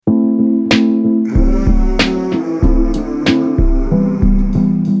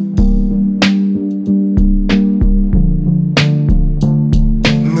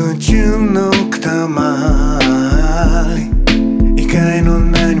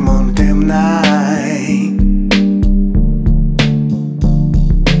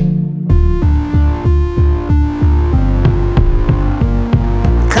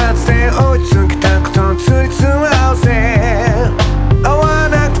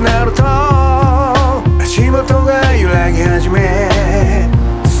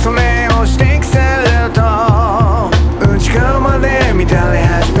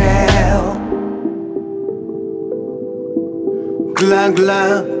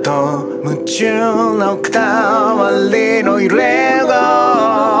と夢中の塊の揺れが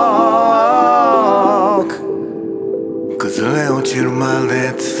崩れ落ちるま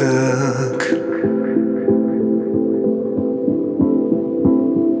で続く。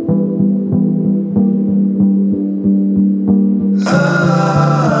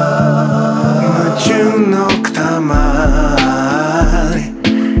矛盾の塊、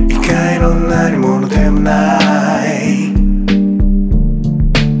以外の何者でもない。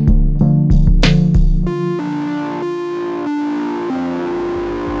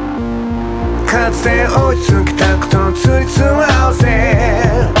かつて追いつきたくとつりつま合わせ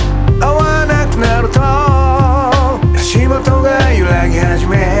合わなくなると足元が揺らぎ始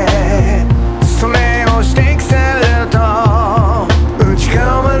め、それを指摘されると内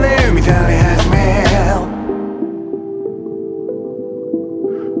側まで乱れ始め、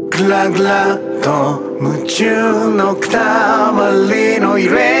グラグラと夢中の塊の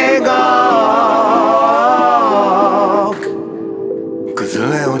揺れが崩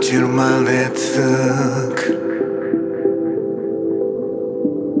れ落ちるまで続く。